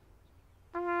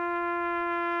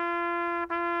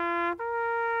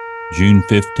June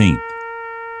 15th,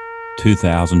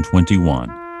 2021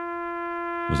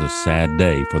 was a sad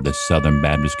day for the Southern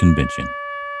Baptist Convention.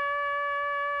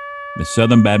 The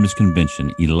Southern Baptist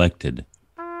Convention elected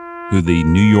who the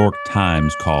New York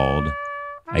Times called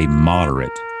a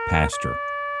moderate pastor.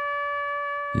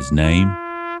 His name,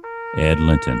 Ed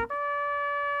Litton.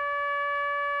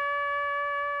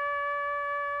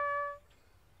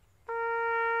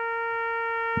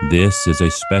 This is a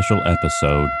special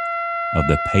episode of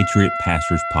the Patriot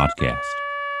Pastors Podcast.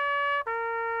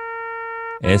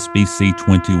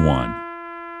 SBC21.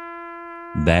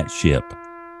 That ship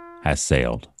has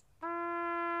sailed.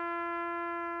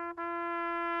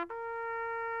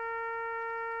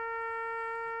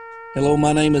 Hello,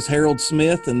 my name is Harold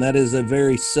Smith, and that is a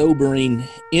very sobering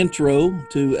intro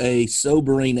to a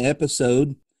sobering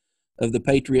episode of the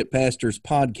Patriot Pastors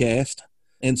Podcast.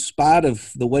 In spite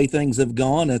of the way things have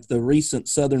gone at the recent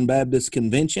Southern Baptist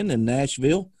Convention in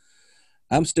Nashville,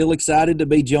 I'm still excited to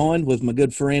be joined with my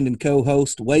good friend and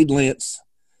co-host, Ed Lentz.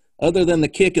 Other than the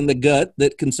kick in the gut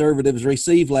that conservatives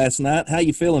received last night, how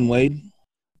you feeling, Wade?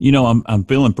 I'm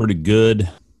feeling pretty good.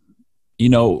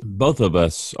 Both of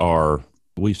us are,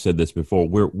 we've said this before,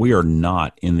 we are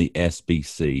not in the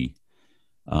SBC.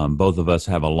 Both of us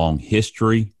have a long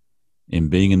history in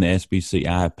being in the SBC.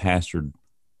 I have pastored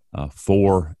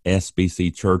 4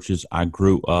 SBC churches. I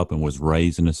grew up and was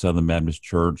raised in a Southern Baptist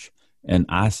church, and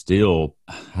I still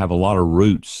have a lot of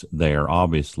roots there,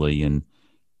 obviously, and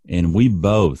we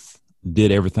both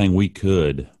did everything we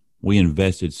could. We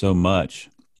invested so much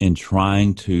in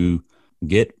trying to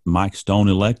get Mike Stone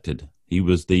elected. He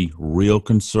was the real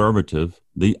conservative,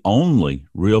 the only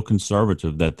real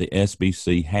conservative that the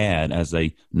SBC had as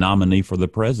a nominee for the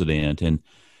president, and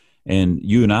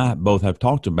you and I both have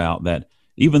talked about that.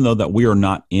 Even though that we are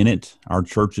not in it, our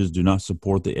churches do not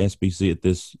support the SBC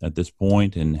at this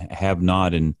point and have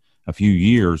not in a few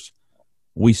years,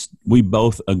 we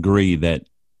both agree that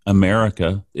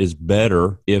America is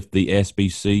better if the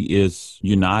SBC is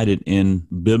united in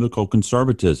biblical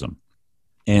conservatism.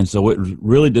 And so it was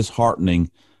really disheartening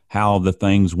how the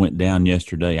things went down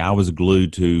yesterday. I was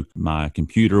glued to my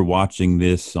computer watching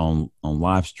this on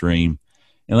live stream.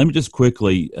 And let me just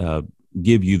quickly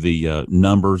give you the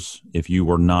numbers if you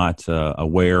were not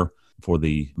aware. For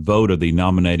the vote of the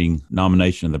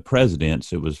nomination of the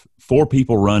presidents, it was 4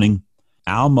 people running.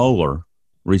 Al Mohler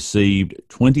received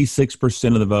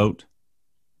 26% of the vote.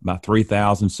 About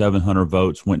 3,700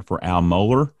 votes went for Al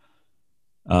Mohler.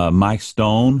 Mike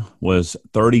Stone was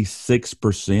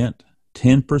 36%,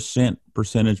 10%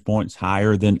 percentage points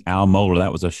higher than Al Mohler.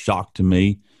 That was a shock to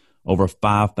me. Over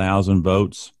 5,000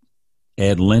 votes.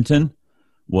 Ed Litton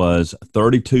was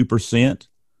 32%,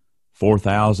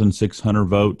 4,600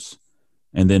 votes.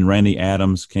 And then Randy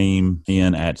Adams came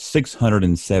in at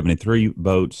 673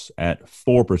 votes at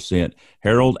 4%.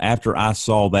 Harold, after I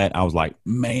saw that, I was like,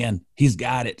 man, he's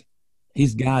got it.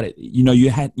 He's got it. You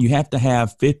have to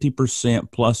have 50%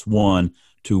 plus 1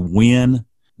 to win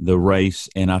the race.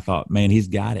 And I thought, man, he's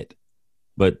got it.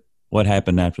 But what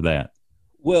happened after that?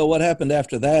 Well, what happened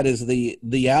after that is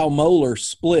the Al Mohler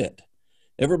split.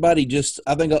 Everybody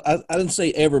I didn't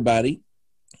say everybody.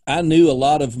 I knew a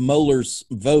lot of Mohler's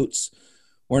votes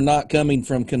were not coming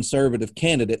from conservative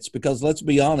candidates because, let's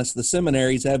be honest, the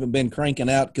seminaries haven't been cranking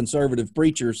out conservative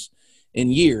preachers in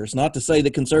years. Not to say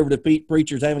that conservative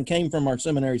preachers haven't came from our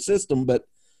seminary system, but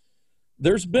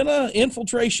there's been an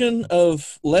infiltration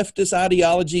of leftist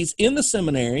ideologies in the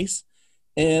seminaries,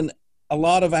 and a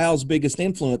lot of Al's biggest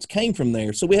influence came from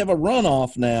there. So we have a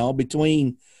runoff now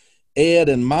between Ed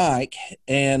and Mike,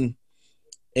 and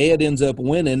Ed ends up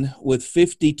winning with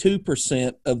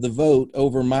 52% of the vote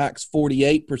over Mike's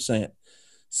 48%.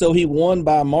 So he won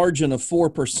by a margin of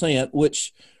 4%,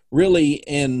 which really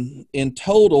in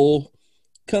total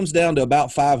comes down to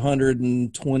about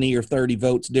 520 or 30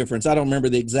 votes difference. I don't remember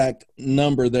the exact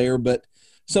number there, but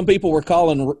some people were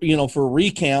calling, for a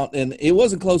recount, and it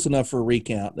wasn't close enough for a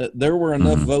recount. There were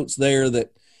enough votes there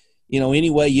that, any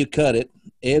way you cut it,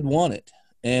 Ed won it.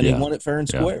 And he won it fair and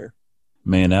square.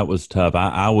 Man, that was tough.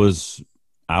 I was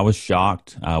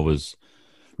shocked. I was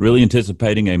really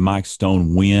anticipating a Mike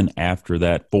Stone win after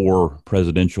that 4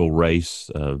 presidential race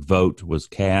vote was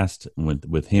cast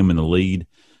with him in the lead.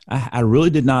 I really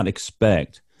did not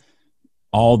expect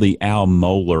all the Al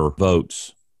Mohler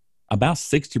votes. About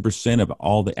 60% of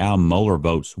all the Al Mohler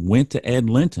votes went to Ed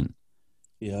Litton.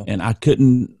 Yeah. And I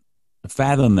couldn't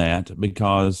fathom that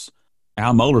because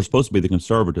Al Mohler is supposed to be the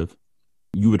conservative.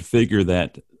 You would figure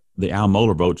that the Al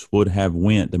Mohler votes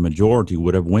the majority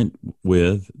would have went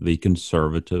with the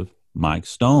conservative Mike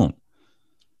Stone.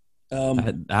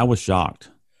 I was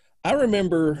shocked. I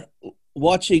remember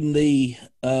watching the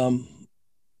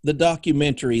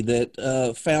documentary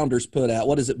that Founders put out.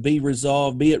 What is it? Be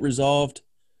Resolved, Be It Resolved.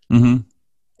 Mm-hmm.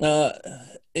 Uh,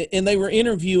 and they were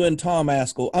interviewing Tom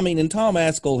Askell. I mean, and Tom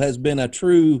Askell has been a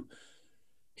true.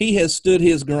 He has stood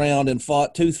his ground and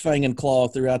fought tooth, fang, and claw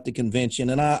throughout the convention,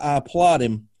 and I applaud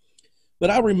him. But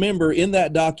I remember in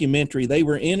that documentary, they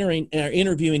were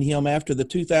interviewing him after the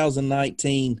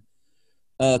 2019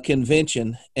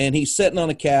 convention, and he's sitting on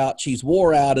a couch. He's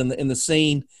wore out in the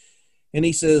scene, and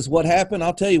he says, "What happened?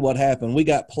 I'll tell you what happened. We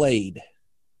got played.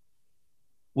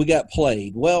 We got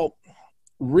played." Well,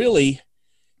 really,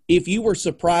 if you were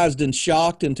surprised and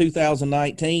shocked in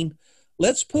 2019,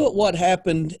 let's put what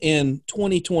happened in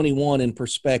 2021 in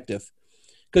perspective,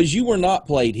 because you were not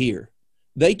played here.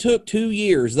 They took 2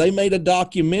 years. They made a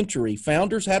documentary.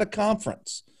 Founders had a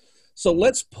conference. So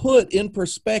let's put in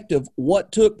perspective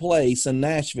what took place in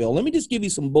Nashville. Let me just give you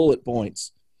some bullet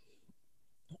points.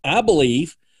 I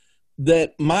believe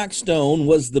that Mike Stone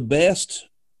was the best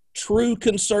true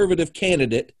conservative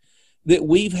candidate that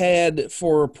we've had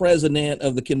for president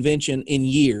of the convention in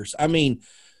years. I mean,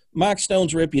 Mike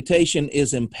Stone's reputation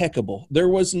is impeccable. There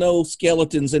was no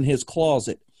skeletons in his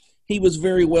closet. He was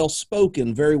very well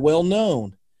spoken, very well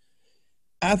known.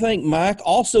 I think Mike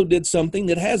also did something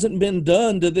that hasn't been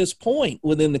done to this point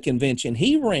within the convention.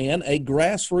 He ran a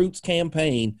grassroots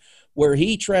campaign where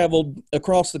he traveled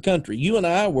across the country. You and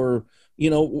I were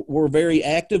very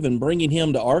active in bringing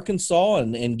him to Arkansas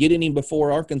and getting him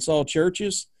before Arkansas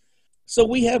churches. So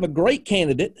we have a great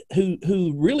candidate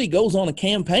who really goes on a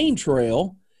campaign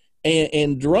trail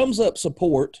and drums up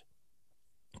support.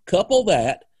 Couple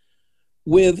that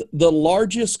with the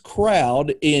largest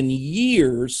crowd in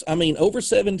years. I mean, over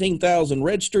 17,000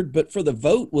 registered, but for the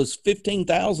vote was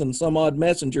 15,000 some odd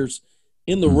messengers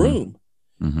in the room.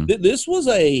 Mm-hmm. This was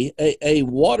a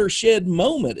watershed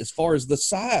moment as far as the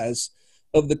size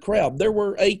of the crowd. There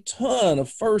were a ton of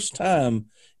first-time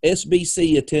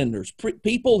SBC attenders,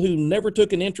 people who never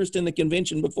took an interest in the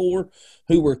convention before,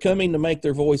 who were coming to make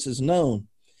their voices known.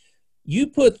 You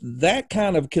put that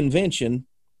kind of convention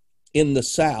in the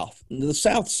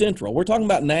South Central. We're talking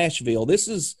about Nashville. This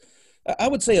is, I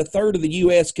would say, a third of the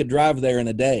U.S. could drive there in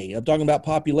a day. I'm talking about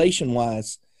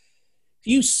population-wise.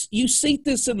 You seat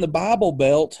this in the Bible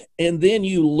Belt, and then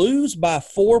you lose by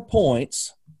 4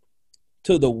 points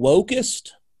to the wokest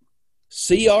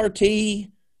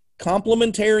CRT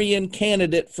complementarian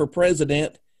candidate for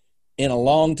president in a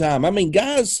long time. I mean,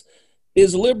 guys,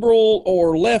 is liberal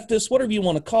or leftist, whatever you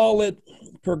want to call it,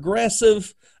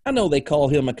 progressive. I know they call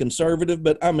him a conservative,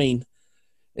 but I mean,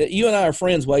 you and I are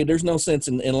friends, Wade. There's no sense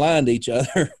in lying to each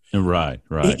other. Right.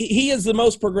 He is the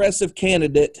most progressive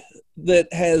candidate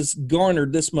that has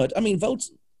garnered this much. I mean,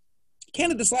 votes,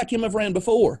 candidates like him have ran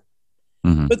before,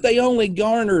 but they only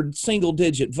garnered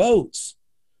single-digit votes.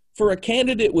 For a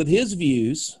candidate with his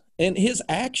views and his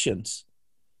actions,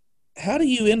 how do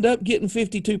you end up getting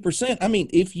 52%? I mean,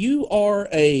 if you are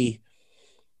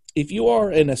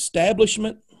an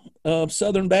establishment of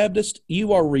Southern Baptist,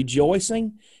 you are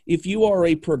rejoicing. If you are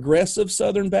a progressive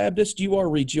Southern Baptist, you are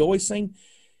rejoicing.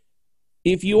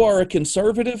 If you are a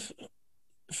conservative,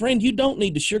 friend, you don't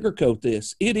need to sugarcoat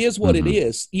this. It is what it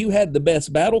is. You had the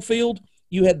best battlefield.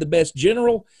 You had the best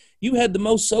general. You had the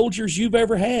most soldiers you've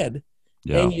ever had.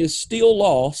 Yeah. And you still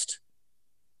lost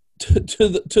to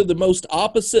the most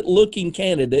opposite looking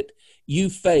candidate you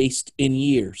faced in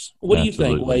years. What do you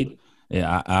think, Wade?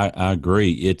 Yeah, I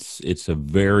agree. It's a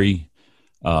very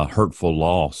hurtful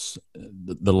loss.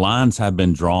 The lines have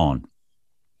been drawn,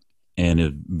 and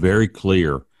it's very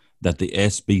clear that the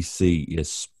SBC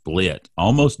is split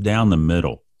almost down the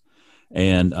middle.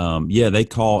 And they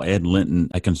call Ed Litton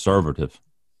a conservative,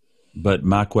 but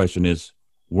my question is,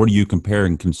 what are you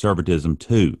comparing conservatism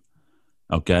to?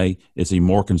 Okay, is he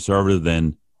more conservative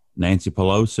than Nancy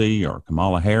Pelosi or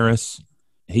Kamala Harris?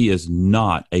 He is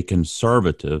not a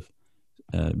conservative.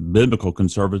 Biblical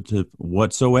conservative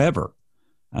whatsoever.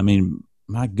 I mean,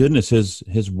 my goodness,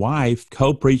 his wife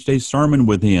co-preached a sermon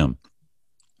with him,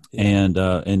 and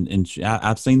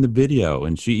I've seen the video,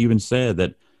 and she even said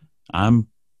that I'm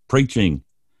preaching,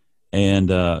 and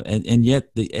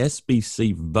yet the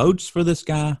SBC votes for this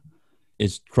guy.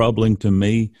 Is troubling to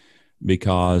me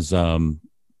because, man,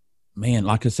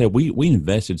 like I said, we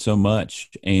invested so much,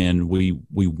 and we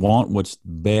want what's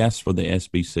best for the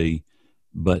SBC.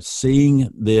 But seeing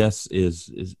this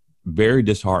is very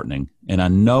disheartening, and I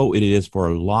know it is for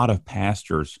a lot of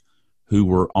pastors who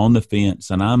were on the fence.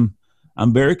 And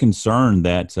I'm very concerned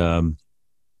that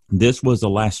this was the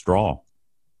last straw.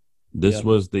 This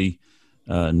was the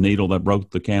needle that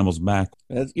broke the camel's back.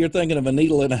 You're thinking of a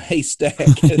needle in a haystack,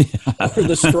 or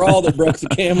the straw that broke the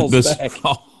camel's back.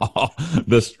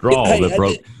 The straw that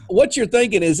broke. What you're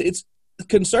thinking is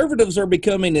conservatives are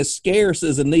becoming as scarce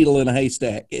as a needle in a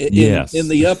haystack in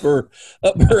the upper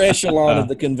echelon of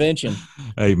the convention.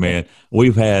 Hey, man,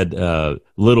 we've had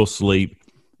little sleep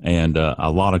and a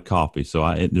lot of coffee,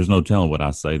 so there's no telling what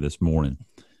I say this morning.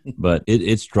 But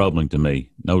it's troubling to me,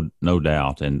 no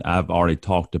doubt. And I've already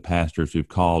talked to pastors who've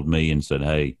called me and said,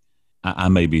 hey, I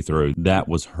may be through. That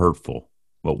was hurtful,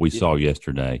 what we saw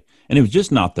yesterday. And it was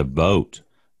just not the vote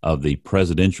of the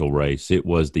presidential race. It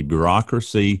was the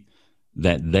bureaucracy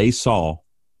that they saw,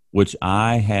 which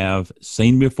I have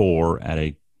seen before at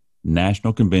a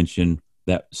national convention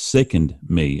that sickened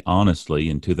me, honestly,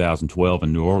 in 2012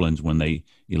 in New Orleans when they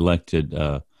elected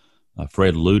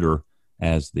Fred Luter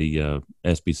as the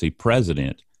SBC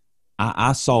president.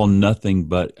 I saw nothing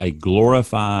but a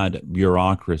glorified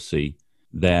bureaucracy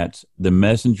that the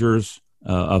messengers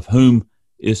of whom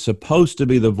is supposed to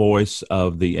be the voice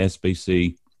of the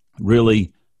SBC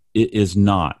really is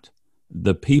not.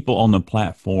 The people on the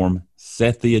platform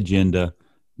set the agenda.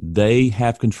 They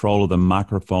have control of the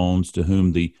microphones to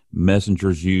whom the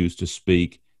messengers use to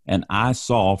speak. And I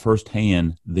saw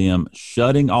firsthand them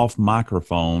shutting off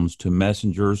microphones to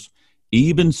messengers,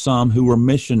 even some who were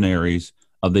missionaries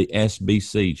of the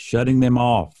SBC, shutting them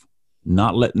off,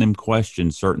 not letting them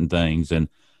question certain things. And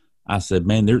I said,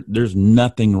 man, there's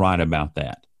nothing right about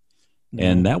that. No.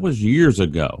 And that was years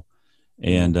ago.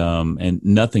 And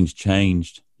nothing's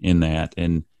changed in that.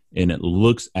 And it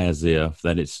looks as if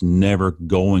that it's never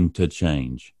going to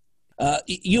change.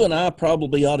 You and I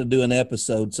probably ought to do an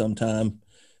episode sometime.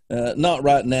 Not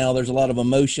right now. There's a lot of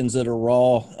emotions that are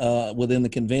raw within the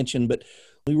convention, but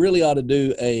we really ought to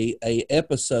do a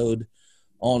episode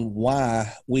on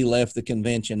why we left the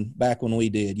convention back when we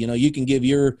did. You know, you can give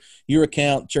your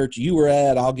account, church you were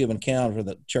at. I'll give an account for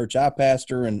the church I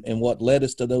pastor and what led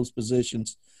us to those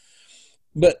positions.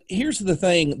 But here's the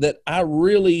thing that I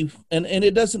really, and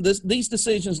it doesn't, these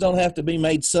decisions don't have to be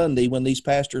made Sunday when these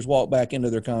pastors walk back into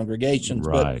their congregations.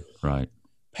 Right.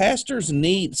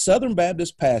 Southern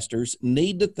Baptist pastors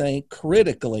need to think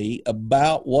critically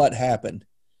about what happened.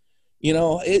 You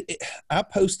know, I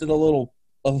posted a little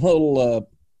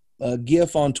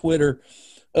GIF on Twitter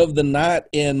of the night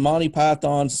in Monty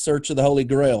Python's Search of the Holy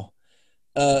Grail.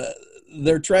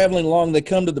 They're traveling along. They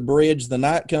come to the bridge. The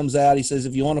knight comes out. He says,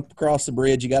 if you want to cross the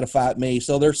bridge, you got to fight me.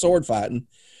 So they're sword fighting.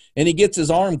 And he gets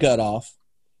his arm cut off.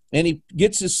 And he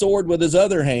gets his sword with his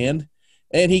other hand.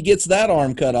 And he gets that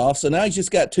arm cut off. So now he's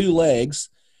just got two legs.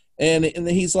 And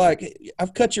he's like,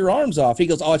 I've cut your arms off. He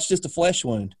goes, oh, it's just a flesh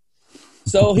wound.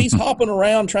 So he's hopping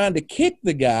around trying to kick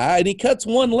the guy. And he cuts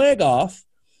one leg off.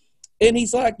 And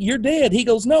he's like, you're dead. He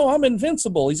goes, no, I'm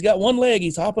invincible. He's got one leg.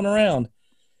 He's hopping around.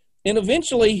 And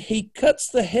eventually he cuts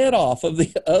the head off of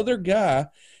the other guy,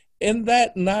 and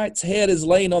that knight's head is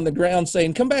laying on the ground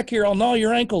saying, come back here, I'll gnaw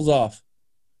your ankles off.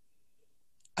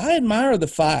 I admire the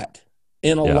fight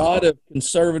in a lot of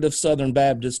conservative Southern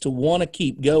Baptists to want to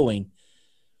keep going.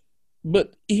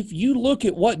 But if you look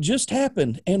at what just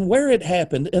happened and where it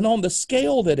happened and on the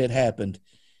scale that it happened,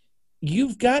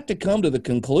 you've got to come to the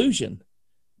conclusion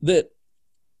that,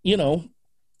 you know,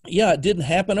 yeah, it didn't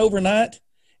happen overnight.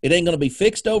 It ain't going to be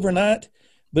fixed overnight,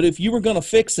 but if you were going to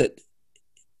fix it,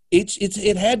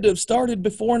 it had to have started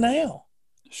before now.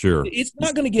 Sure. It's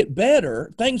not going to get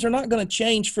better. Things are not going to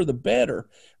change for the better.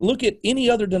 Look at any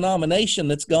other denomination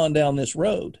that's gone down this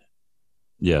road.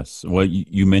 Yes. Well,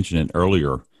 you mentioned it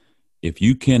earlier. If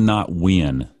you cannot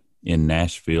win in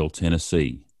Nashville,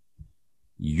 Tennessee,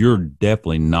 you're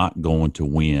definitely not going to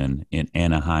win in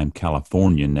Anaheim,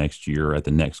 California next year at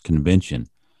the next convention.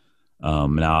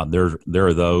 Now, there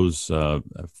are those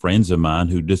friends of mine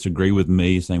who disagree with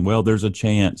me, saying, well, there's a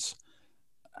chance.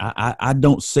 I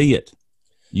don't see it.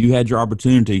 You had your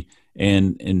opportunity,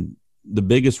 and the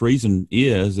biggest reason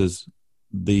is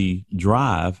the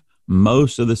drive.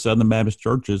 Most of the Southern Baptist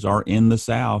churches are in the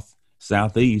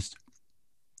southeast,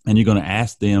 and you're going to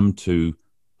ask them to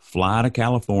fly to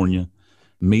California,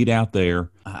 meet out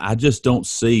there. I just don't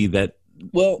see that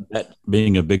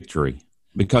being a victory.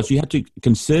 Because you have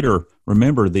to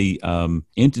remember, the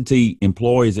entity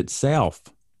employs itself.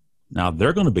 Now,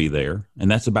 they're going to be there, and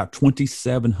that's about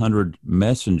 2,700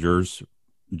 messengers,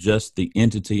 just the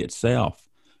entity itself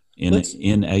in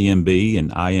AMB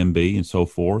and IMB and so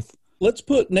forth. Let's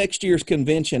put next year's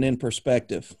convention in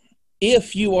perspective.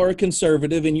 If you are a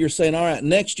conservative and you're saying, all right,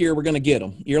 next year we're going to get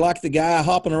them. You're like the guy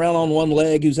hopping around on one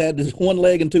leg who's had his one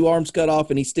leg and two arms cut off,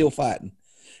 and he's still fighting.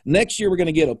 Next year, we're going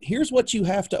to get them. Here's what you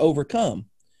have to overcome.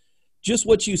 just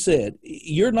what you said.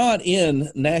 You're not in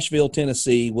Nashville,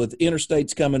 Tennessee, with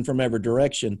interstates coming from every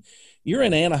direction. You're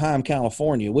in Anaheim,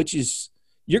 California, which is,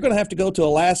 you're going to have to go to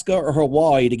Alaska or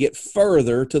Hawaii to get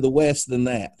further to the west than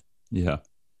that. Yeah.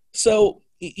 So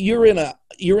you're in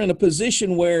a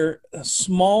position where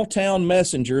small town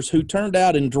messengers who turned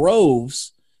out in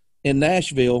droves in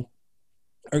Nashville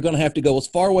are going to have to go as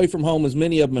far away from home as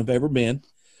many of them have ever been.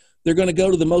 They're going to go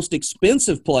to the most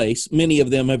expensive place many of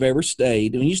them have ever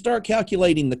stayed. When you start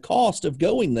calculating the cost of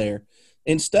going there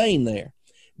and staying there,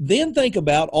 then think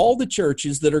about all the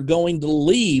churches that are going to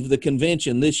leave the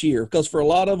convention this year. Because for a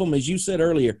lot of them, as you said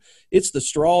earlier, it's the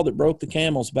straw that broke the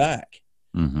camel's back.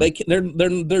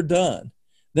 Mm-hmm. They're done.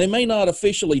 They may not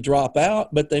officially drop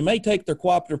out, but they may take their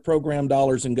cooperative program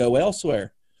dollars and go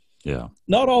elsewhere. Yeah.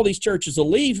 Not all these churches will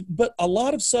leave, but a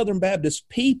lot of Southern Baptist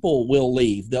people will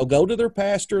leave. They'll go to their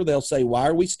pastor. They'll say, why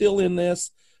are we still in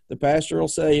this? The pastor will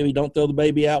say, we don't throw the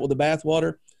baby out with the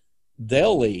bathwater.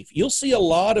 They'll leave. You'll see a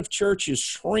lot of churches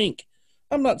shrink.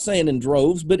 I'm not saying in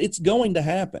droves, but it's going to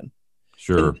happen.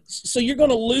 Sure. And so you're going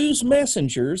to lose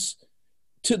messengers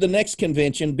to the next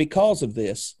convention because of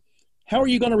this. How are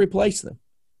you going to replace them?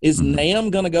 Is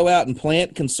NAM going to go out and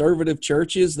plant conservative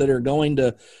churches that are going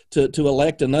to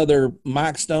elect another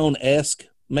Mike Stone-esque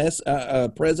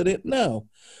president? No.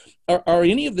 Are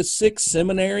any of the 6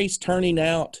 seminaries turning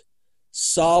out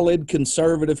solid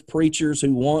conservative preachers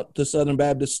who want the Southern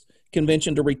Baptist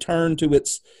Convention to return to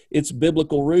its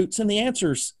biblical roots? And the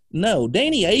answer's no.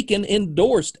 Danny Aiken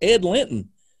endorsed Ed Litton.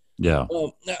 Yeah.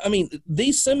 I mean,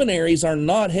 these seminaries are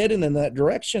not heading in that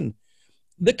direction.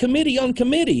 The committee on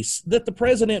committees that the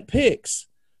president picks,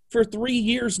 for 3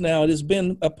 years now, it has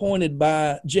been appointed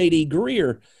by J.D.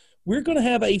 Greer. We're going to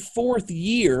have a 4th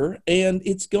year, and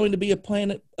it's going to be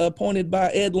appointed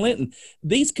by Ed Litton.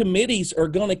 These committees are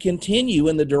going to continue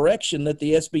in the direction that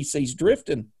the SBC's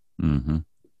drifting. Mm-hmm.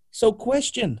 So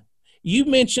question, you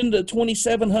mentioned the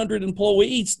 2,700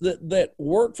 employees that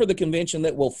work for the convention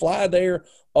that will fly there,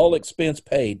 all expense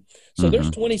paid. So there's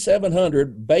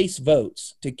 2,700 base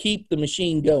votes to keep the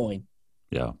machine going.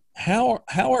 Yeah. How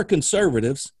are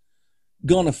conservatives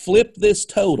going to flip this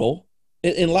total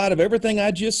in light of everything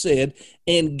I just said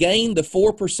and gain the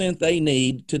 4% they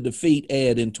need to defeat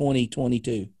Ed in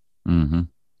 2022? Mm-hmm.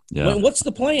 Yeah. Well, what's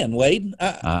the plan, Wade?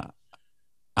 I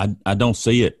don't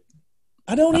see it.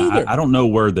 I don't either. I don't know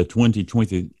where the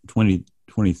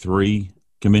 2023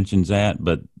 convention's at,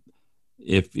 but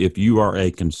if you are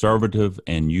a conservative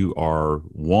and you are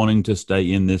wanting to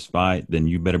stay in this fight, then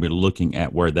you better be looking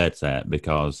at where that's at,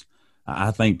 because I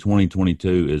think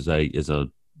 2022 is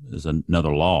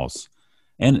another loss.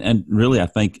 And really, I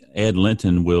think Ed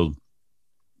Litton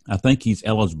I think he's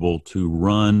eligible to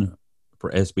run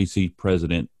for SBC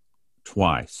president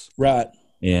twice. Right.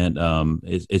 And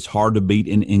it's hard to beat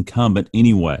an incumbent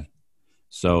anyway.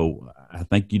 So I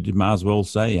think you might as well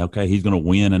say, okay, he's going to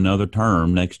win another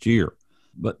term next year.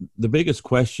 But the biggest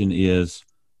question is,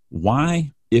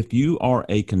 why, if you are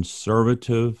a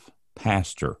conservative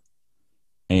pastor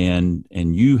and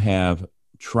you have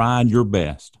tried your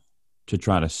best to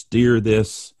try to steer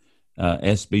this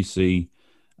SBC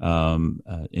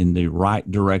in the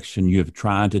right direction, you have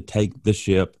tried to take the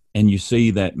ship, and you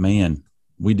see that, man,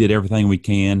 we did everything we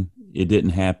can, it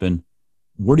didn't happen.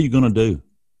 What are you going to do?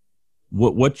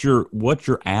 What's your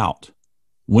out?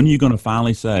 When are you going to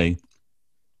finally say,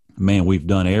 man, we've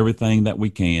done everything that we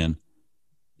can,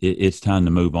 it's time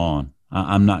to move on?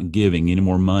 I'm not giving any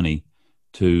more money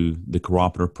to the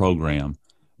cooperative program,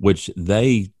 which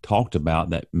they talked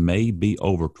about that may be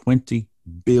over $20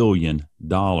 billion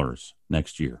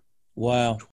next year.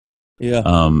 Wow.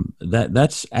 Yeah.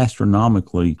 That's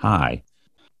astronomically high.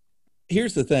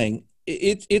 Here's the thing.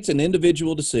 It's an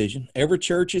individual decision. Every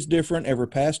church is different. Every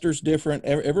pastor's different.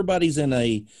 Everybody's in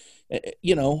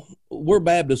we're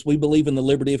Baptists. We believe in the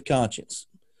liberty of conscience.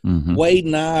 Mm-hmm. Wade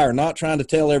and I are not trying to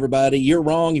tell everybody you're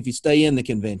wrong if you stay in the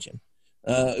convention.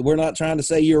 We're not trying to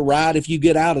say you're right if you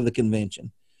get out of the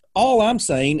convention. All I'm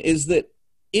saying is that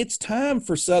it's time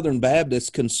for Southern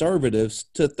Baptist conservatives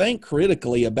to think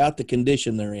critically about the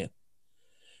condition they're in.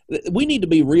 We need to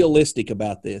be realistic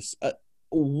about this.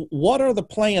 What are the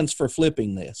plans for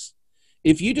flipping this?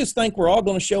 If you just think we're all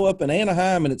going to show up in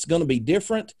Anaheim and it's going to be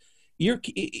different,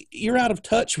 you're out of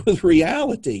touch with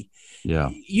reality. Yeah.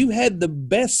 You had the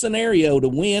best scenario to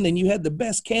win, and you had the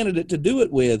best candidate to do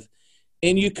it with,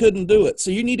 and you couldn't do it.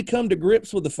 So you need to come to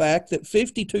grips with the fact that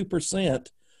 52%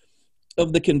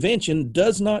 of the convention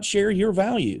does not share your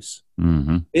values.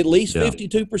 Mm-hmm. At least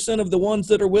 52% of the ones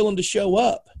that are willing to show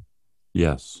up.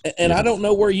 Yes. And I don't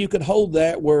know where you could hold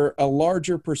that, where a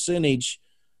larger percentage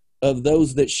of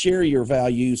those that share your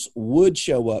values would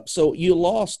show up. So you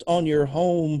lost on your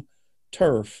home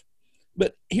turf.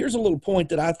 But here's a little point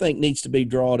that I think needs to be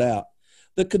drawn out.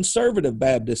 The Conservative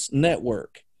Baptist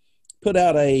Network put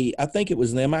out I think it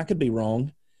was them, I could be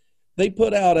wrong. They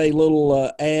put out a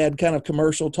little ad, kind of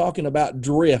commercial, talking about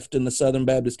drift in the Southern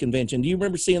Baptist Convention. Do you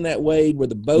remember seeing that, Wade, where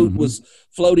the boat was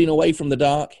floating away from the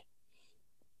dock?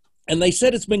 And they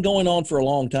said it's been going on for a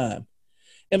long time.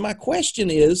 And my question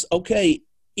is, okay,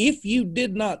 if you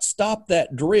did not stop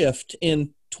that drift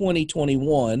in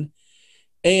 2021,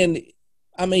 and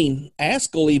I mean,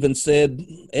 Askell even said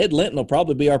Ed Litton will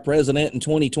probably be our president in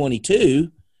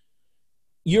 2022.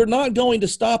 You're not going to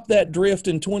stop that drift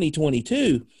in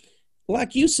 2022.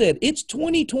 Like you said, it's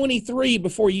 2023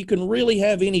 before you can really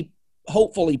have any,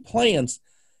 hopefully, plans.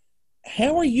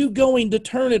 How are you going to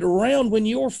turn it around when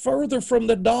you're further from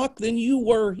the dock than you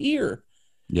were here?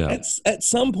 Yeah. At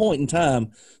some point in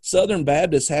time, Southern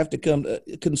Baptists have to come to,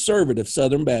 conservative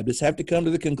Southern Baptists have to come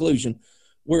to the conclusion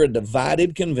we're a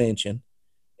divided convention.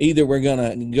 Either we're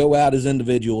going to go out as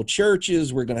individual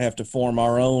churches, we're going to have to form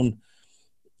our own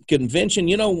convention.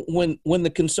 You know, when the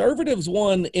conservatives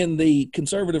won in the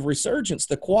conservative resurgence,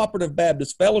 the Cooperative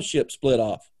Baptist Fellowship split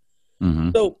off.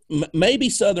 So maybe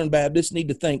Southern Baptists need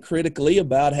to think critically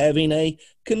about having a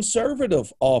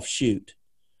conservative offshoot.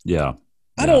 Yeah.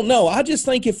 I don't know. I just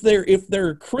think if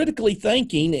they're critically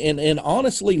thinking and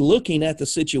honestly looking at the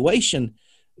situation,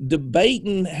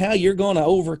 debating how you're going to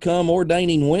overcome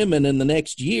ordaining women in the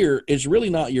next year is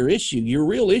really not your issue. Your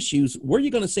real issue is where are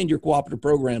you going to send your cooperative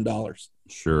program dollars?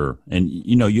 Sure. And,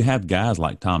 you know, you have guys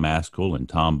like Tom Askell and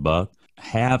Tom Buck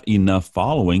have enough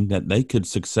following that they could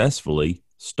successfully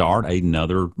start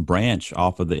another branch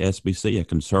off of the SBC, a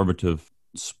conservative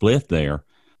split there.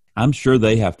 I'm sure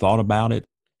they have thought about it.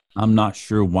 I'm not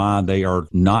sure why they are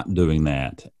not doing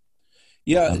that.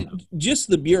 Yeah, just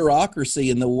the bureaucracy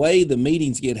and the way the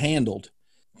meetings get handled.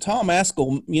 Tom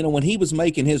Askell, you know, when he was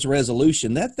making his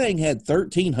resolution, that thing had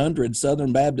 1,300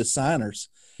 Southern Baptist signers.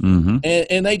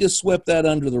 And they just swept that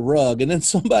under the rug. And then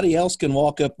somebody else can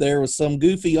walk up there with some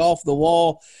goofy off the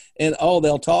wall and,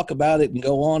 they'll talk about it and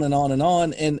go on and on and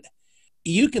on. And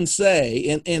you can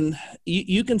say, and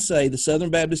you can say the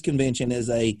Southern Baptist Convention is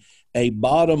a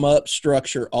bottom-up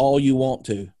structure all you want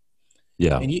to.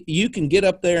 Yeah. And you can get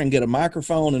up there and get a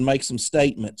microphone and make some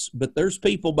statements, but there's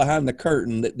people behind the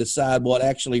curtain that decide what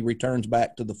actually returns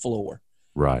back to the floor.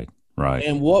 Right.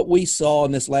 And what we saw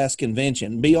in this last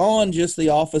convention, beyond just the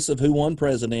office of who won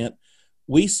president,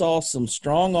 we saw some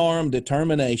strong-arm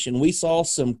determination. We saw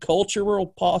some cultural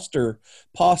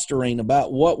posturing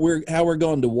about how we're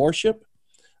going to worship,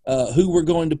 who we're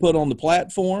going to put on the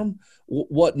platform,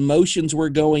 what motions we're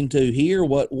going to hear,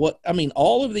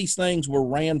 all of these things were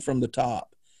ran from the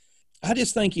top. I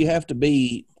just think you have to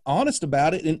be honest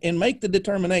about it and make the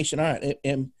determination. All right,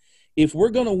 and if we're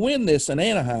going to win this in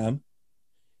Anaheim,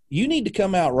 you need to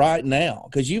come out right now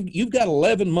because you've got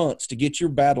 11 months to get your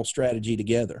battle strategy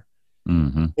together.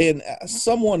 And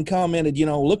someone commented, you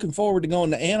know, looking forward to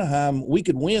going to Anaheim, we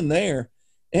could win there.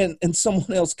 And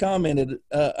someone else commented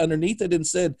underneath it and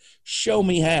said, show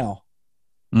me how.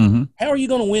 How are you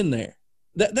going to win there?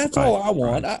 That's all I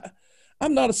want. Right.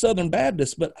 I'm not a Southern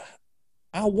Baptist, but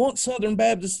I want Southern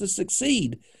Baptists to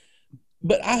succeed.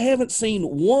 But I haven't seen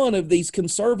one of these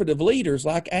conservative leaders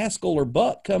like Askell or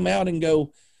Buck come out and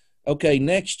go, okay,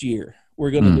 next year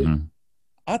we're going to do.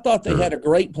 I thought they had a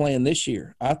great plan this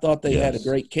year. I thought they had a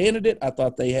great candidate. I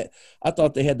thought they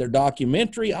had their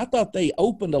documentary. I thought they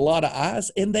opened a lot of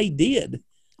eyes, and they did.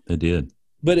 They did.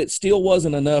 But it still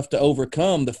wasn't enough to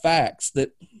overcome the facts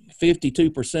that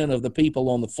 52% of the people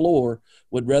on the floor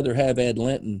would rather have Ed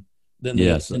Litton than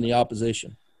the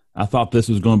opposition. I thought this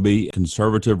was going to be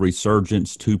Conservative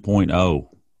Resurgence 2.0.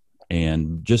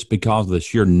 And just because of the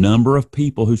sheer number of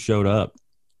people who showed up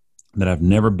that I've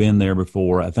never been there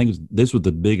before, I think this was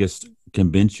the biggest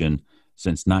convention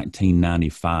since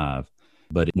 1995,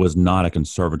 but it was not a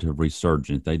conservative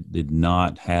resurgence. They did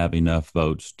not have enough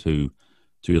votes to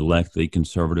elect the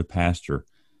conservative pastor.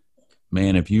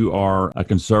 Man, if you are a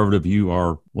conservative, you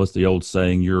are, what's the old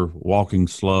saying? You're walking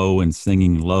slow and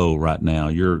singing low right now.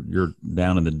 You're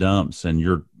down in the dumps and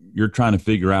you're trying to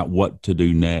figure out what to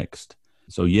do next.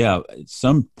 So yeah, at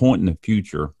some point in the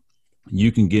future,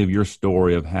 you can give your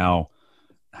story of how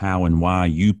and why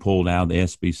you pulled out the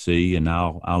SBC, and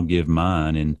I'll give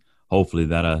mine, and hopefully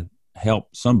that'll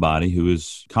help somebody who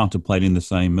is contemplating the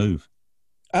same move.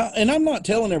 And I'm not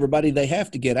telling everybody they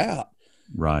have to get out.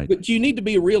 Right. But you need to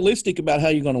be realistic about how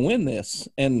you're going to win this.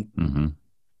 And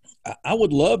I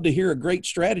would love to hear a great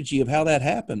strategy of how that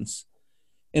happens.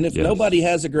 And if nobody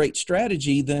has a great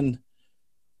strategy, then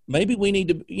maybe we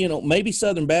need to, maybe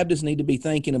Southern Baptists need to be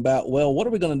thinking about, well, what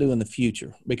are we going to do in the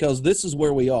future? Because this is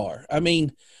where we are. I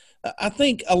mean, I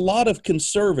think a lot of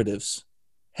conservatives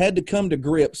had to come to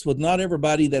grips with not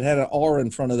everybody that had an R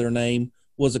in front of their name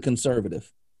was a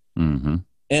conservative. Mm-hmm.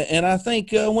 And I think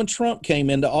when Trump came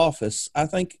into office, I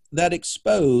think that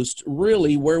exposed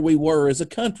really where we were as a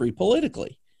country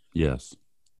politically. Yes.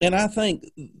 And I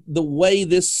think the way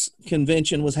this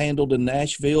convention was handled in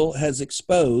Nashville has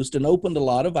exposed and opened a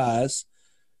lot of eyes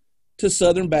to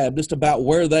Southern Baptists about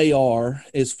where they are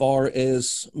as far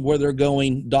as where they're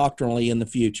going doctrinally in the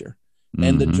future,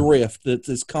 and the drift that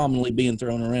is commonly being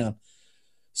thrown around.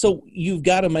 So you've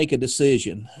got to make a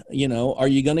decision. Are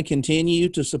you going to continue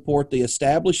to support the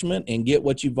establishment and get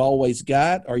what you've always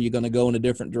got? Are you going to go in a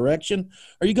different direction?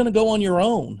 Are you going to go on your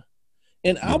own?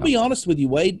 And I'll be honest with you,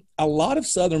 Wade, a lot of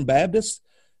Southern Baptists,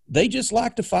 they just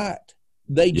like to fight.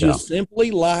 They just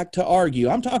simply like to argue.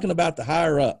 I'm talking about the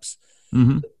higher ups.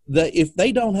 Mm-hmm. If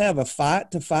they don't have a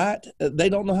fight to fight, they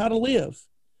don't know how to live.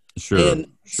 Sure. And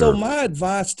so my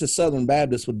advice to Southern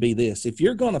Baptists would be this: if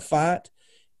you're going to fight,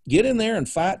 get in there and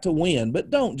fight to win, but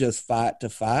don't just fight to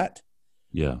fight.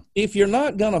 Yeah. If you're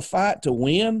not going to fight to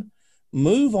win,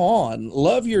 move on.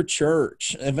 Love your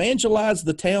church. Evangelize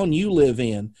the town you live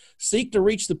in. Seek to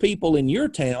reach the people in your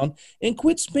town, and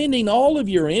quit spending all of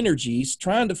your energies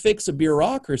trying to fix a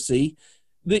bureaucracy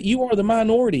that you are the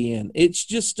minority in. It's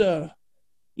just,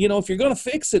 if you're going to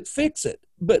fix it, fix it.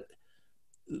 But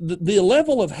the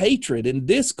level of hatred and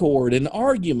discord and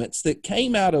arguments that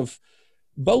came out of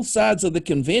both sides of the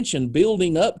convention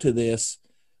building up to this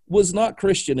was not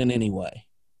Christian in any way.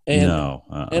 And, no.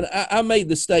 And I made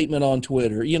the statement on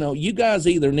Twitter, you guys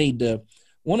either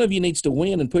one of you needs to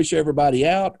win and push everybody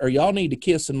out, or y'all need to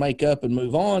kiss and make up and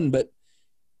move on. But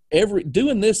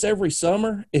doing this every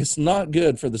summer is not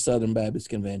good for the Southern Baptist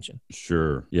Convention.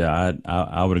 Sure. Yeah,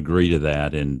 I would agree to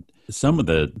that. And some of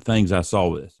the things I saw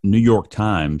with New York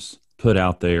Times put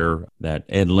out there that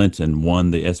Ed Litton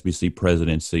won the SBC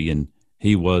presidency and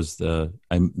he was the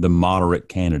moderate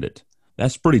candidate.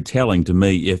 That's pretty telling to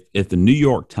me. If the New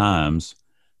York Times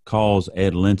calls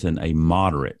Ed Litton a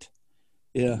moderate,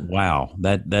 wow,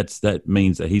 that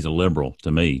means that he's a liberal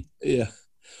to me. Yeah.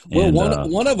 Well,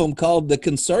 and, one of them called the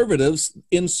conservatives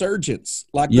insurgents,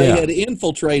 like they had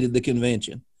infiltrated the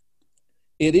convention.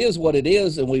 It is what it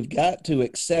is, and we've got to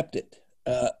accept it.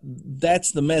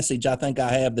 That's the message I think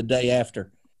I have the day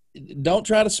after. Don't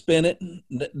try to spin it.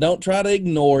 Don't try to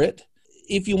ignore it.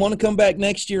 If you want to come back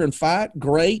next year and fight,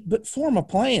 great, but form a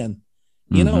plan.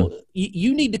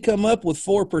 You need to come up with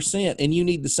 4%, and you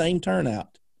need the same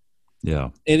turnout. Yeah.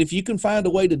 And if you can find a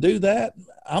way to do that,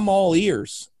 I'm all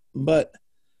ears. But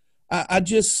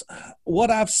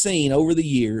what I've seen over the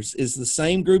years is the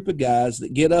same group of guys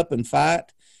that get up and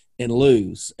fight and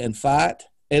lose and fight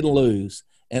and lose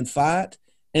and fight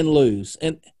and lose.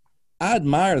 And I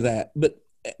admire that. But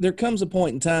there comes a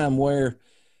point in time where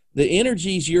the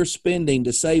energies you're spending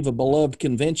to save a beloved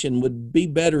convention would be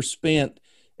better spent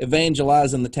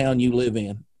evangelizing the town you live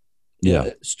in.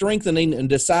 Strengthening and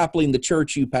discipling the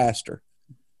church you pastor.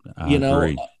 I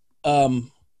agree.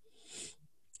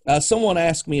 Someone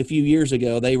asked me a few years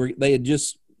ago, they had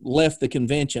just left the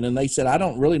convention, and they said, I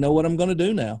don't really know what I'm going to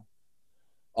do now.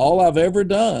 All I've ever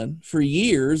done for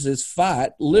years is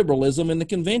fight liberalism in the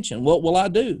convention. What will I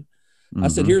do? I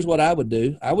said, here's what I would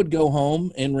do. I would go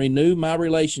home and renew my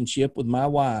relationship with my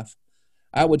wife.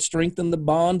 I would strengthen the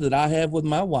bond that I have with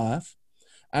my wife.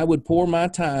 I would pour my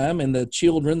time and the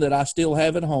children that I still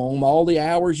have at home, all the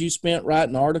hours you spent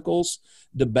writing articles,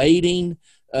 debating,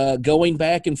 going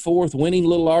back and forth, winning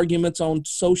little arguments on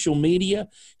social media.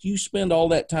 You spend all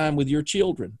that time with your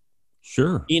children.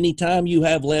 Sure. Any time you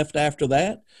have left after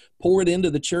that, pour it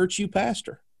into the church you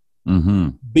pastor.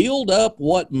 Build up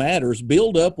what matters.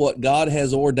 Build up what God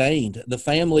has ordained, the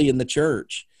family and the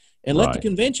church, and let the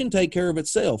convention take care of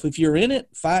itself. If you're in it,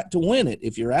 fight to win it.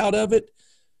 If you're out of it,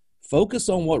 focus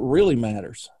on what really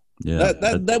matters. Yeah,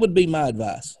 that would be my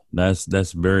advice.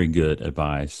 That's very good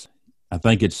advice. I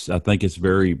think it's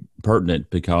very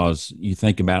pertinent because you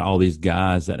think about all these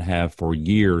guys that have for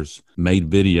years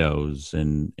made videos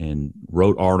and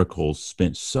wrote articles,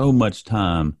 spent so much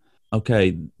time.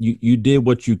 Okay, you did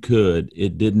what you could.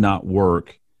 It did not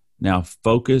work. Now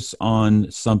focus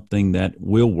on something that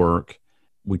will work.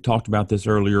 We talked about this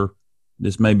earlier.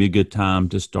 This may be a good time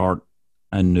to start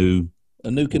a new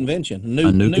convention,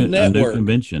 a new network, a new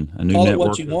convention, a new Call network. It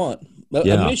what you want.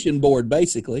 A mission board,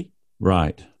 basically.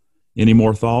 Right. Any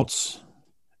more thoughts?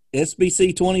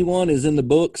 SBC21 is in the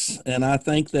books, and I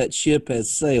think that ship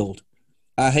has sailed.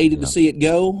 I hated to see it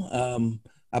go.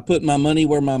 I put my money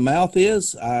where my mouth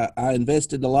is. I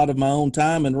invested a lot of my own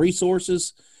time and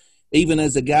resources, even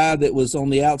as a guy that was on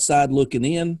the outside looking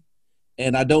in,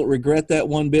 and I don't regret that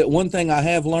one bit. One thing I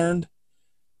have learned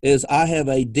is I have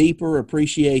a deeper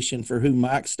appreciation for who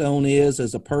Mike Stone is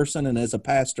as a person and as a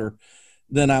pastor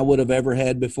than I would have ever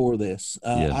had before this.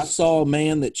 Yes. I saw a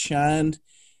man that shined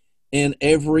in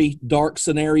every dark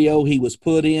scenario he was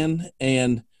put in,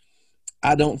 and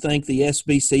I don't think the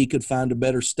SBC could find a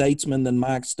better statesman than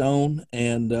Mike Stone,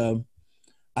 and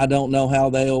I don't know how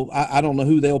I don't know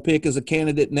who they'll pick as a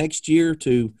candidate next year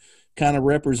to kind of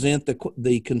represent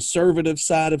the conservative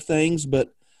side of things,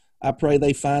 but I pray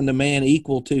they find a man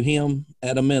equal to him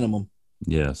at a minimum.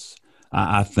 Yes.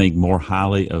 I think more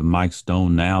highly of Mike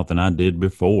Stone now than I did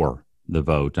before the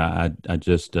vote. I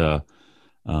just have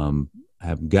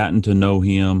gotten to know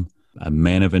him, a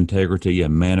man of integrity, a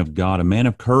man of God, a man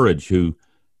of courage who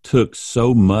took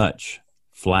so much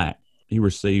flack. He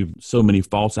received so many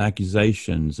false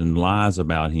accusations and lies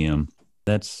about him.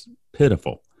 That's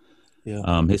pitiful.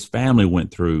 Yeah. His family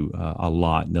went through a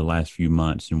lot in the last few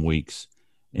months and weeks.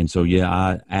 And so, yeah,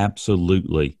 I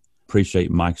absolutely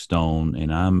appreciate Mike Stone,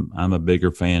 and I'm a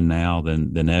bigger fan now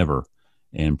than ever,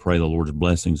 and pray the Lord's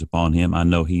blessings upon him. I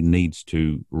know he needs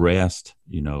to rest,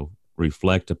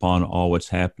 reflect upon all what's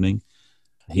happening.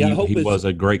 He was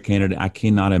a great candidate. I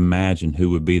cannot imagine who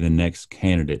would be the next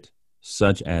candidate,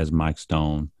 such as Mike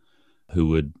Stone, who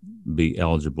would be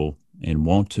eligible and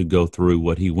want to go through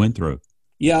what he went through.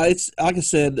 Yeah, it's like I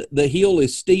said, the hill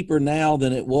is steeper now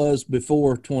than it was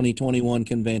before 2021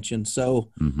 convention.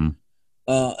 So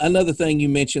another thing you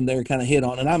mentioned there kind of hit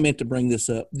on, and I meant to bring this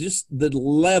up, just the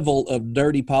level of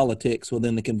dirty politics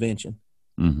within the convention.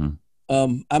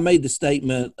 I made the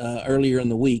statement earlier in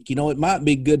the week, it might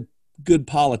be good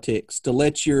politics to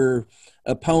let your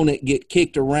opponent get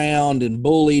kicked around and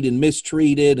bullied and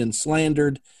mistreated and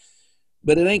slandered,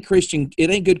 but it ain't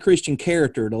good Christian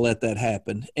character to let that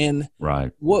happen. And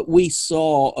right. What we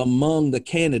saw among the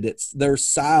candidates, their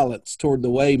silence toward the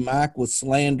way Mike was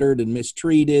slandered and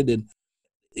mistreated, and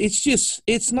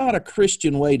it's not a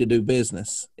Christian way to do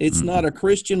business. It's not a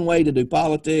Christian way to do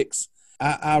politics.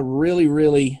 I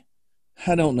really,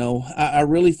 I don't know. I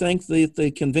really think that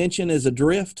the convention is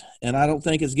adrift, and I don't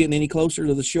think it's getting any closer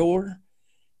to the shore.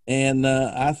 And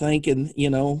I think,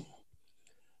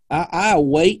 I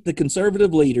await the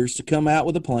conservative leaders to come out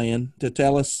with a plan to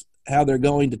tell us how they're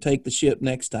going to take the ship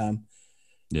next time.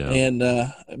 Yeah.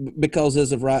 And because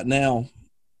as of right now,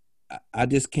 I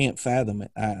just can't fathom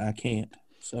it. I can't.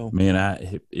 So,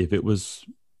 man, if it was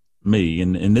me,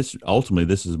 and this ultimately,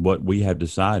 this is what we have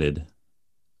decided.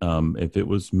 If it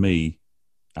was me,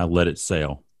 I'd let it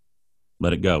sail,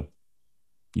 let it go.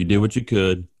 You did what you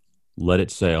could, let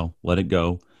it sail, let it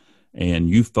go, and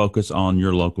you focus on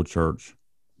your local church,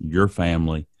 your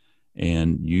family,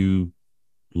 and you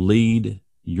lead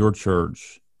your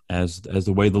church as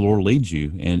the way the Lord leads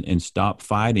you, and stop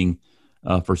fighting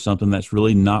for something that's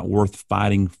really not worth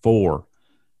fighting for.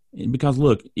 Because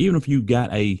look, even if you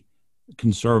got a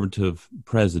conservative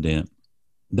president,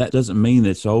 that doesn't mean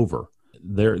it's over.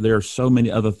 There are so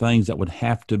many other things that would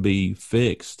have to be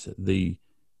fixed. The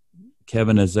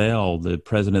Kevin Ezell, the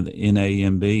president of the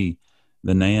NAMB,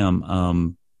 the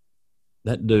NAM,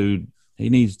 that dude, he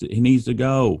needs to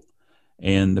go,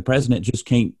 and the president just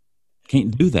can't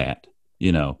do that.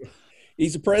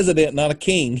 He's a president, not a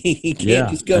king. He can't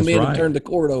just come in and turn the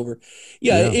court over.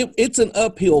 It's an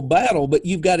uphill battle, but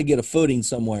you've got to get a footing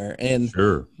somewhere. And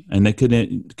sure, and they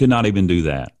could not even do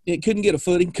that. It couldn't get a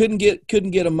footing. Couldn't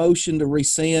get a motion to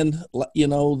rescind.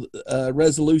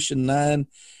 Resolution 9.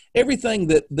 Everything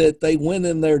that they went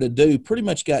in there to do pretty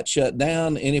much got shut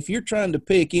down. And if you're trying to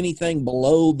pick anything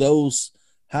below those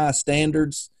high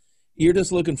standards, you're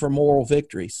just looking for moral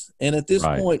victories. And at this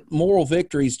point, moral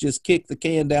victories just kick the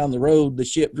can down the road. The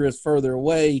ship drifts further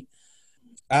away.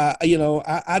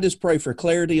 I just pray for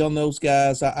clarity on those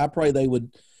guys. I pray they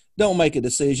don't make a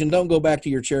decision. Don't go back to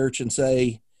your church and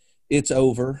say it's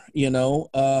over.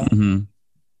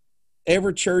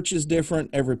 Every church is different.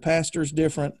 Every pastor is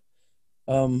different.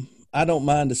 I don't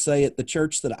mind to say it. The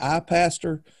church that I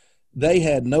pastor, they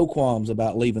had no qualms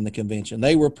about leaving the convention.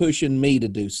 They were pushing me to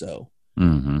do so.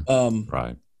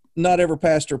 Not every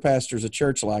pastor pastors a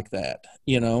church like that,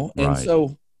 and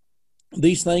so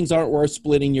these things aren't worth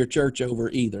splitting your church over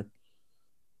either.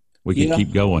 We can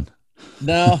keep going.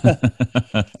 Now,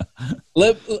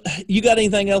 you got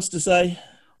anything else to say?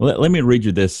 Let me read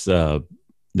you this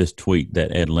tweet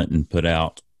that Ed Litton put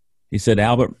out. He said,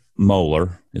 Albert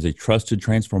Mohler is a trusted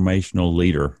transformational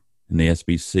leader in the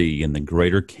SBC in the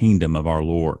greater kingdom of our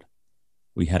Lord.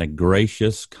 We had a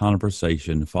gracious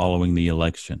conversation following the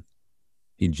election.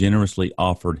 He generously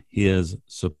offered his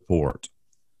support.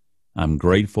 I'm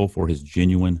grateful for his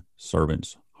genuine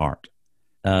servant's heart.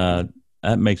 That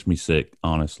makes me sick,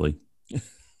 honestly.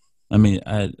 I mean,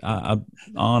 I'm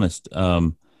honest.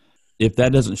 If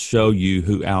that doesn't show you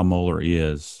who Al Mohler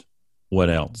is, what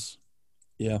else?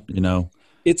 Yeah. You know?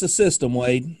 It's a system,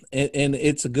 Wade, and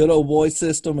it's a good old boy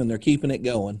system, and they're keeping it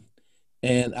going.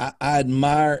 And I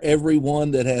admire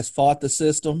everyone that has fought the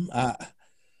system.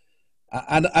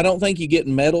 I don't think you get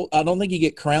medal. I don't think you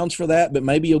get crowns for that, but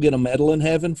maybe you'll get a medal in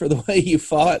heaven for the way you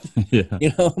fought. Yeah.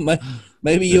 You know,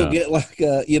 maybe you'll get like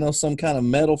some kind of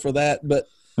medal for that. But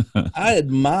I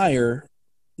admire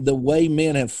the way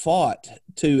men have fought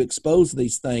to expose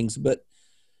these things. But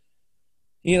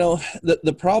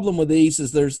the problem with these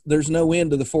is there's no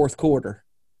end to the fourth quarter.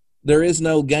 There is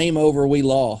no game over, we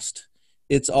lost.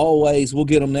 It's always we'll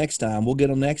get them next time. We'll get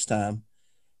them next time.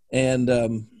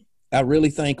 And I really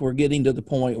think we're getting to the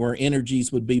point where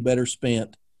energies would be better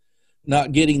spent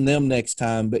not getting them next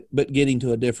time, but getting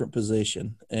to a different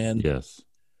position. And yes,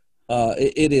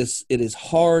 it is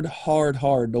hard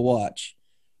to watch.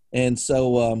 And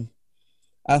so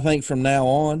I think from now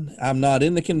on, I'm not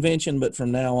in the convention, but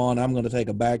from now on, I'm going to take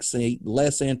a back seat,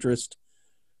 less interest.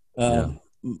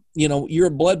 Your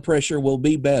blood pressure will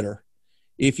be better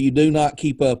if you do not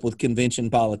keep up with convention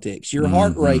politics. Your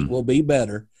heart rate will be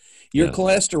better. Your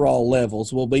cholesterol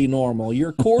levels will be normal.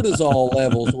 Your cortisol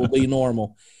levels will be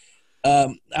normal.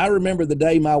 I remember the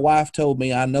day my wife told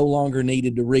me I no longer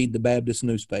needed to read the Baptist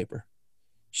newspaper.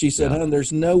 She said, "Hon,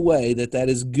 there's no way that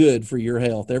is good for your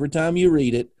health. Every time you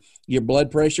read it, your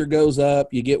blood pressure goes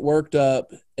up, you get worked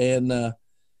up." And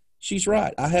she's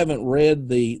right. I haven't read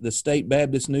the State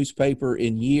Baptist newspaper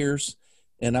in years,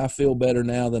 and I feel better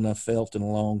now than I've felt in a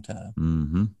long time.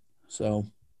 Mm-hmm. So,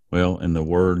 well, in the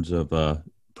words of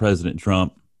President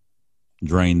Trump,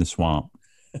 drain the swamp.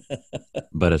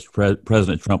 But as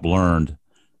President Trump learned,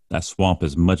 that swamp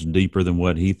is much deeper than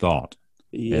what he thought.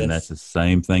 yes. And that's the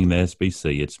same thing in the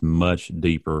SBC. It's much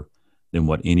deeper than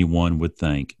what anyone would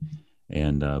think.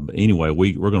 And but anyway,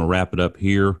 we're going to wrap it up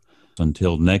here.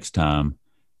 Until next time,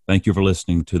 thank you for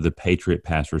listening to the Patriot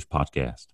Pastors Podcast.